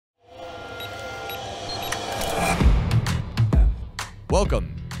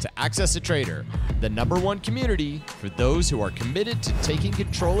Welcome to AccessATrader, the #1 community for those who are committed to taking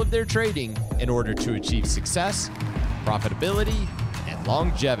control of their trading in order to achieve success, profitability, and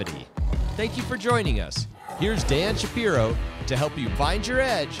longevity. Thank you for joining us. Here's Dan Shapiro to help you find your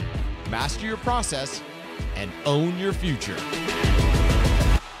edge, master your process, and own your future.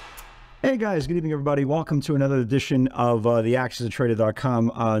 Hey guys, good evening everybody. Welcome to another edition of the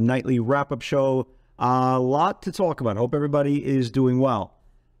AccessATrader.com nightly wrap-up show. A lot to talk about. Hope everybody is doing well.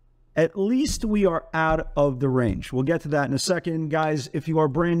 At least we are out of the range. We'll get to that in a second. Guys, if you are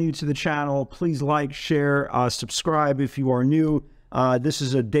brand new to the channel, please like, share, subscribe if you are new. This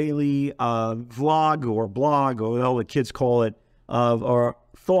is a daily vlog or blog, or all the kids call it, of our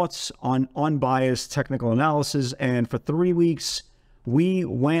thoughts on unbiased technical analysis. And for 3 weeks, we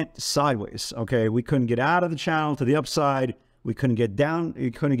went sideways. Okay, we couldn't get out of the channel to the upside. We couldn't get down.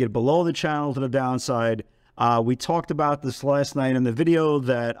 We couldn't get below the channel to the downside. We talked about this last night in the video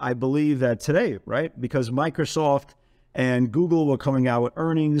that I believe that today, right? Because Microsoft and Google were coming out with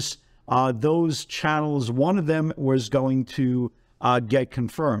earnings. Those channels, one of them was going to get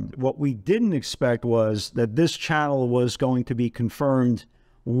confirmed. What we didn't expect was that this channel was going to be confirmed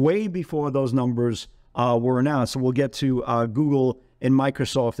way before those numbers were announced. So we'll get to Google and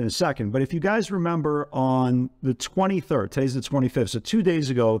Microsoft in a second. But if you guys remember on the 23rd, today's the 25th, so 2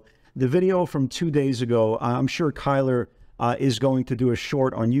 days ago, the video from 2 days ago, I'm sure Kyler is going to do a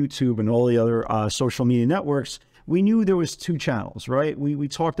short on YouTube and all the other social media networks. We knew there was two channels, right? We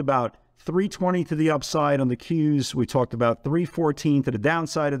talked about 320 to the upside on the Qs. We talked about 314 to the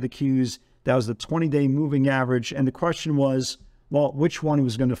downside of the Qs. That was the 20-day moving average. And the question was, well, which one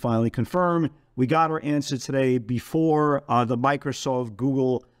was going to finally confirm? We got our answer today before the Microsoft,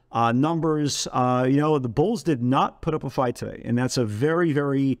 Google numbers. You know, the bulls did not put up a fight today. And that's a very,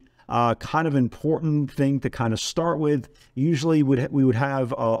 very kind of important thing to kind of start with. Usually we would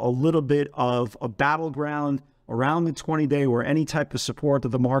have a little bit of a battleground around the 20-day or any type of support that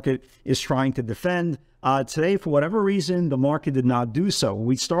the market is trying to defend. Today, for whatever reason, the market did not do so.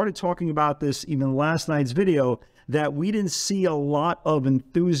 We started talking about this even in last night's video, that we didn't see a lot of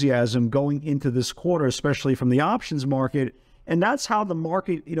enthusiasm going into this quarter, especially from the options market. And that's how the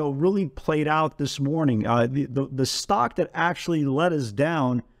market, you know, really played out this morning. The stock that actually let us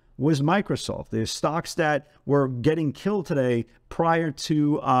down was Microsoft. The stocks that were getting killed today prior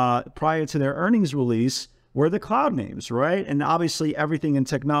to their earnings release were the cloud names, right? And obviously everything in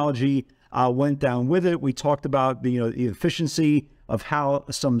technology went down with it. We talked about the efficiency of how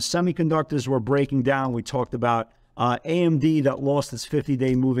some semiconductors were breaking down. We talked about AMD that lost its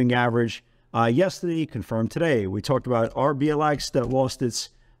 50-day moving average yesterday, confirmed today. We talked about RBLX that lost its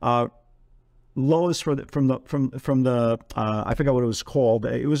lowest from the I forgot what it was called.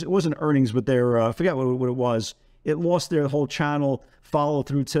 It wasn't earnings, but their I forgot what it was. It lost their whole channel follow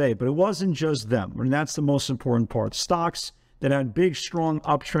through today, but it wasn't just them, and that's the most important part. Stocks that had big, strong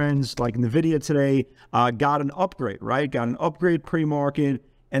uptrends, like NVIDIA today, got an upgrade, right? Got an upgrade pre-market,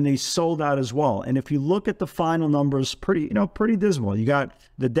 and they sold out as well. And if you look at the final numbers, pretty dismal. You got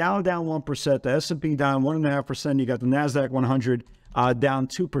the Dow down 1%, the S&P down 1.5%. You got the Nasdaq 100 down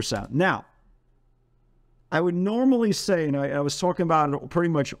 2%. Now, I would normally say, and I was talking about it pretty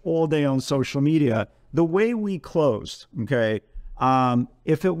much all day on social media, the way we closed, okay,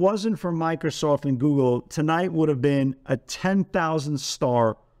 if it wasn't for Microsoft and Google, tonight would have been a 10,000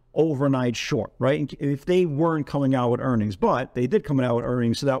 star overnight short, right? If they weren't coming out with earnings, but they did come out with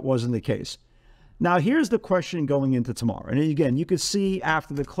earnings, so that wasn't the case. Now, here's the question going into tomorrow. And again, you could see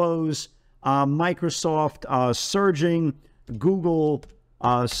after the close, Microsoft surging, Google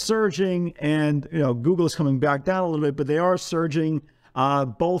surging, and Google's coming back down a little bit, but they are surging,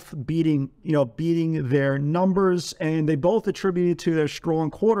 both beating their numbers, and they both attributed to their strong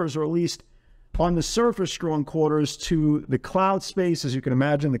quarters, or at least on the surface strong quarters, to the cloud space. As you can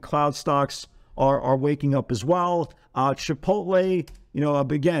imagine, the cloud stocks are waking up as well. Chipotle,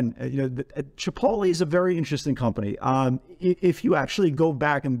 again, Chipotle is a very interesting company. If you actually go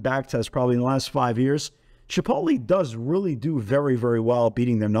back and backtest probably in the last 5 years, Chipotle does really do very, very well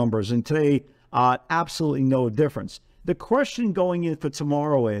beating their numbers. And today, absolutely no difference. The question going in for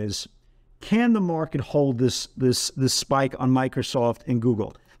tomorrow is, can the market hold this spike on Microsoft and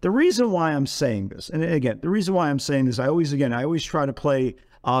Google? The reason why I'm saying this, and again, the reason why I'm saying this, I always try to play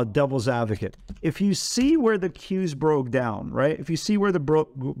devil's advocate. If you see where the Qs broke down, right? If you see where the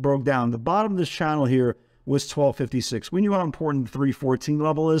broke down, the bottom of this channel here was 1256. We knew how important the 314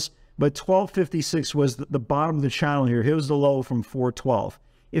 level is, but 1256 was the bottom of the channel here. Here's the low from 412.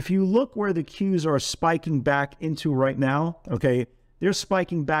 If you look where the Qs are spiking back into right now, okay, they're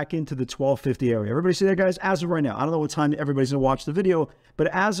spiking back into the 1250 area. Everybody see that, guys? As of right now, I don't know what time everybody's going to watch the video, but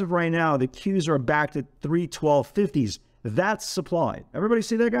as of right now, the Qs are back to 31250s. That's supply. Everybody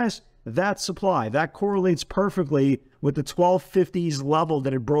see that, guys? That's supply. That correlates perfectly with the 1250s level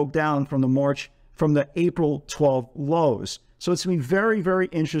that it broke down from the April 12 lows. So it's going to be very, very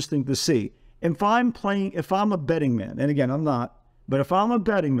interesting to see. If I'm a betting man, and again, I'm not, but if I'm a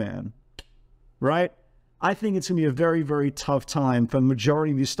betting man, right, I think it's going to be a very, very tough time for the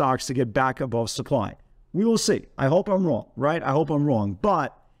majority of these stocks to get back above supply. We will see. I hope I'm wrong, right? I hope I'm wrong.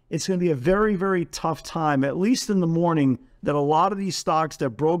 But it's going to be a very, very tough time, at least in the morning, that a lot of these stocks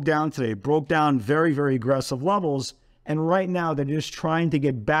that broke down today, broke down very, very aggressive levels. And right now, they're just trying to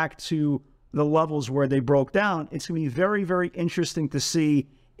get back to the levels where they broke down. It's going to be very, very interesting to see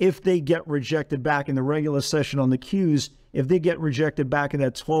if they get rejected back in the regular session on the Qs, if they get rejected back in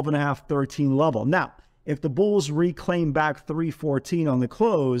that 12.5, 13 level. Now, if the bulls reclaim back 314 on the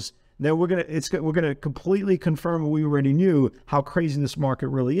close, then we're gonna completely confirm what we already knew, how crazy this market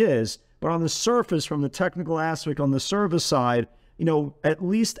really is. But on the surface, from the technical aspect, on the service side, you know, at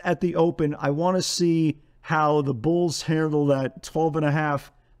least at the open, I want to see how the bulls handle that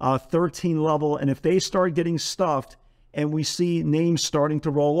 12.5, 13 level, and if they start getting stuffed, and we see names starting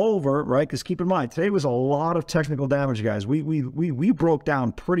to roll over, right? Because keep in mind, today was a lot of technical damage, guys. We broke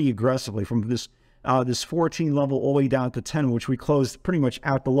down pretty aggressively from this 14 level all the way down to 10, which we closed pretty much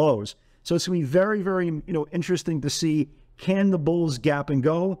at the lows. So it's going to be very, very, interesting to see, can the bulls gap and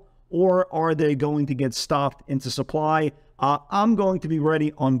go, or are they going to get stopped into supply? I'm going to be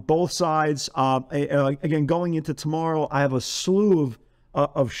ready on both sides. Again, going into tomorrow, I have a slew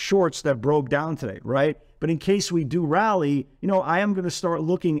of shorts that broke down today, right? But in case we do rally, I am going to start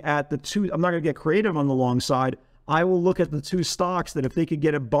looking at the two. I'm not going to get creative on the long side. I will look at the two stocks that if they could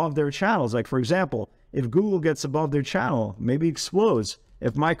get above their channels, like for example, if Google gets above their channel, maybe explodes.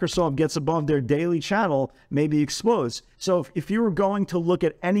 If Microsoft gets above their daily channel, maybe explodes. So if you were going to look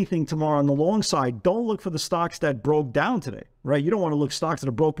at anything tomorrow on the long side, don't look for the stocks that broke down today, right? You don't want to look stocks that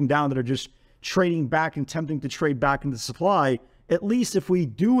are broken down that are just trading back and attempting to trade back into supply. At least if we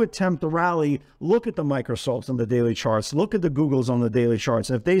do attempt to rally, look at the Microsofts on the daily charts, look at the Googles on the daily charts.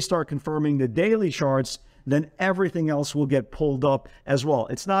 And if they start confirming the daily charts, then everything else will get pulled up as well.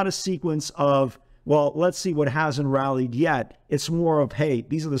 It's not a sequence of, well, let's see what hasn't rallied yet. It's more of, hey,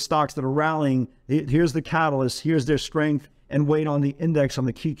 these are the stocks that are rallying. Here's the catalyst. Here's their strength, and wait on the index on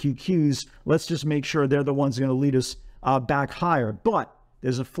the QQQs. Let's just make sure they're the ones going to lead us back higher. But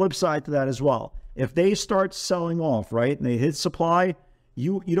there's a flip side to that as well. If they start selling off, right, and they hit supply,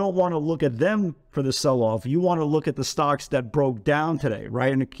 you don't want to look at them for the sell-off. You want to look at the stocks that broke down today,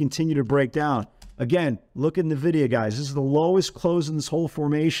 right, and continue to break down. Again, look at NVIDIA, guys. This is the lowest close in this whole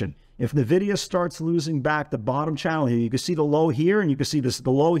formation. If NVIDIA starts losing back the bottom channel here, you can see the low here, and you can see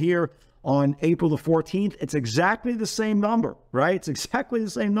the low here on April the 14th. It's exactly the same number, right? It's exactly the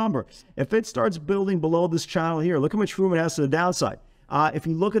same number. If it starts building below this channel here, look how much room it has to the downside. If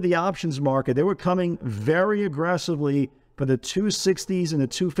you look at the options market, they were coming very aggressively for the 260s and the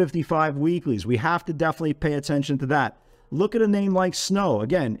 255 weeklies. We have to definitely pay attention to that. Look at a name like Snow.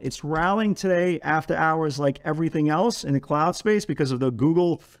 Again, it's rallying today after hours like everything else in the cloud space because of the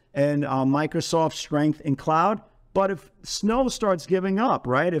Google and Microsoft strength in cloud. But if Snow starts giving up,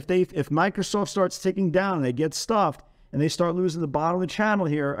 right? If Microsoft starts ticking down and they get stuffed and they start losing the bottom of the channel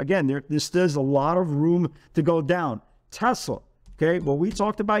here, again, there's a lot of room to go down. Tesla. Okay, well, we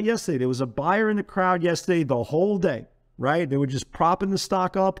talked about yesterday. There was a buyer in the crowd yesterday the whole day, right? They were just propping the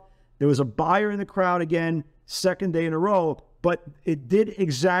stock up. There was a buyer in the crowd again, second day in a row, but it did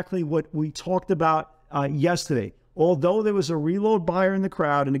exactly what we talked about yesterday. Although there was a reload buyer in the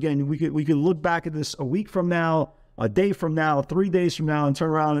crowd, and again, we could look back at this a week from now, a day from now, 3 days from now, and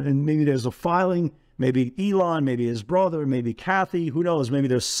turn around and maybe there's a filing, maybe Elon, maybe his brother, maybe Kathy, who knows? Maybe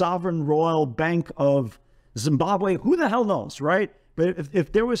there's Sovereign Royal Bank of Zimbabwe, who the hell knows, right? But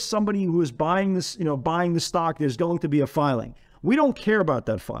if there was somebody who was buying this, buying the stock, there's going to be a filing. We don't care about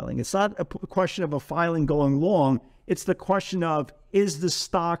that filing. It's not a question of a filing going long. It's the question of,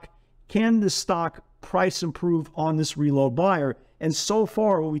 can the stock price improve on this reload buyer? And so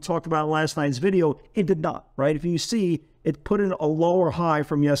far, what we talked about in last night's video, it did not, right? If you see, it put in a lower high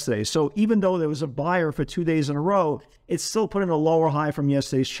from yesterday. So even though there was a buyer for 2 days in a row, it's still put in a lower high from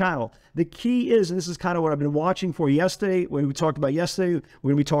yesterday's channel. The key is, and this is kind of what I've been watching for yesterday, when we talked about yesterday,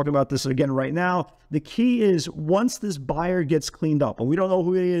 we're going to be talking about this again right now. The key is, once this buyer gets cleaned up, and we don't know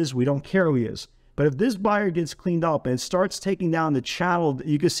who he is, we don't care who he is, but if this buyer gets cleaned up and it starts taking down the channel,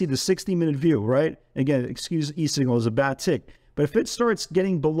 you can see the 60-minute view, right? Again, excuse E-signal is a bad tick. But if it starts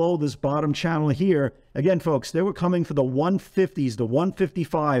getting below this bottom channel here, again, folks, they were coming for the 150s, the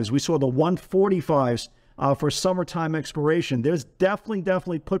 155s. We saw the 145s for summertime expiration. There's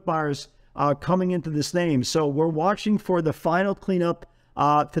definitely put buyers coming into this name. So we're watching for the final cleanup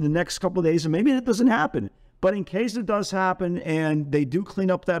for the next couple of days, and maybe that doesn't happen. But in case it does happen and they do clean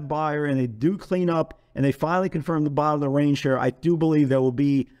up that buyer and they do clean up and they finally confirm the bottom of the range here, I do believe there will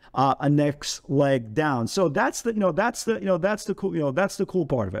be a next leg down. So that's the cool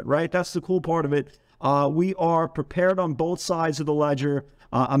part of it, right? That's the cool part of it. We are prepared on both sides of the ledger.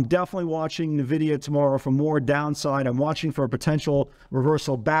 I'm definitely watching NVIDIA tomorrow for more downside. I'm watching for a potential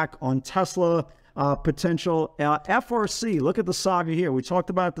reversal back on Tesla. Potential FRC. Look at the saga here. We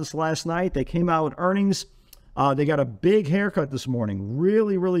talked about this last night. They came out with earnings. They got a big haircut this morning.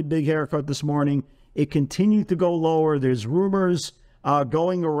 Really big haircut this morning. It continued to go lower. There's rumors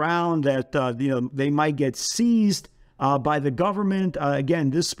going around that they might get seized by the government. Again,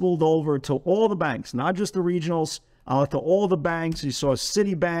 this spilled over to all the banks, not just the regionals, to all the banks. You saw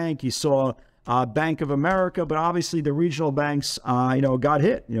Citibank, you saw Bank of America, but obviously the regional banks, got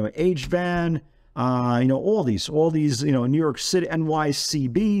hit. HVAN, all these, New York City,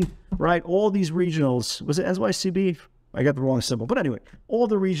 NYCB, right? All these regionals. Was it NYCB? I got the wrong symbol. But anyway, all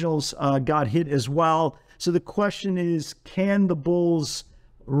the regionals got hit as well. So the question is, can the bulls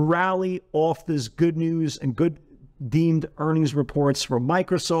rally off this good news and good deemed earnings reports from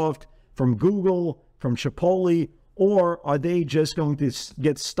Microsoft, from Google, from Chipotle, or are they just going to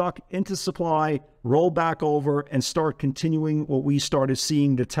get stuck into supply, roll back over, and start continuing what we started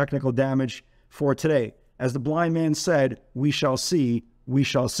seeing, the technical damage for today? As the blind man said, we shall see, we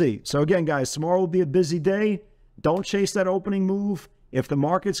shall see. So again, guys, tomorrow will be a busy day. Don't chase that opening move. If the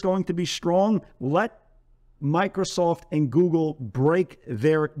market's going to be strong, let Microsoft and Google break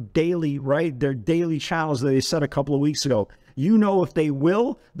their daily, their daily channels that they set a couple of weeks ago. If they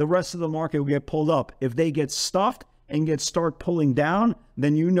will, the rest of the market will get pulled up. If they get stuffed and start pulling down,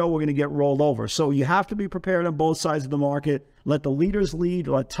 then we're going to get rolled over. So you have to be prepared on both sides of the market. Let the leaders lead.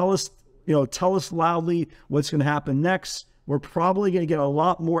 Tell us loudly what's going to happen next. We're probably going to get a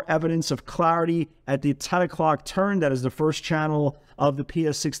lot more evidence of clarity at the 10 o'clock turn. That is the first channel of the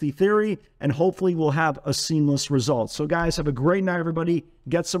PS60 theory, and hopefully we'll have a seamless result. So guys, have a great night, everybody.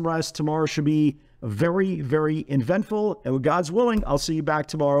 Get some rest. Tomorrow should be very eventful, and with God's willing, I'll see you back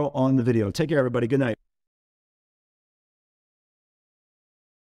tomorrow on the video. Take care, everybody. Good night.